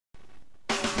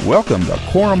Welcome to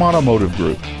Korum Automotive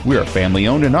Group. We are family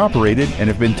owned and operated and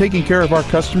have been taking care of our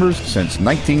customers since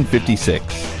 1956.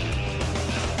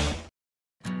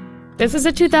 This is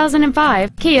a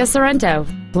 2005 Kia Sorento.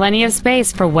 Plenty of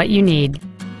space for what you need.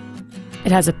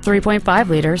 It has a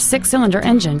 3.5-liter six-cylinder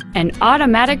engine, an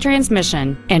automatic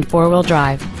transmission, and four-wheel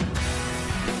drive.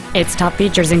 Its top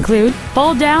features include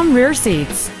fold-down rear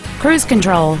seats, cruise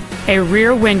control, a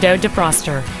rear window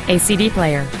defroster, a CD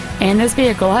player, and this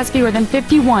vehicle has fewer than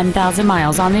 51,000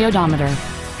 miles on the odometer.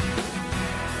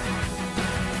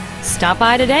 Stop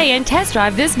by today and test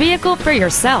drive this vehicle for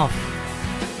yourself.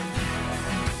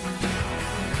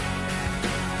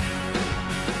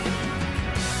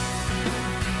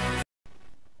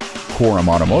 Korum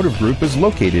Automotive Group is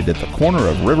located at the corner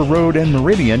of River Road and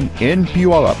Meridian in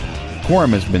Puyallup.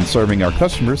 Korum has been serving our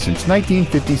customers since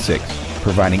 1956,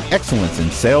 providing excellence in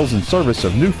sales and service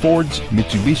of new Fords,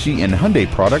 Mitsubishi, and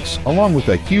Hyundai products, along with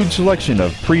a huge selection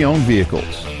of pre-owned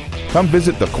vehicles. Come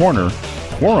visit the corner,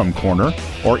 Korum Corner,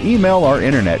 or email our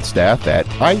internet staff at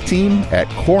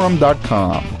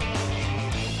iteam@korum.com.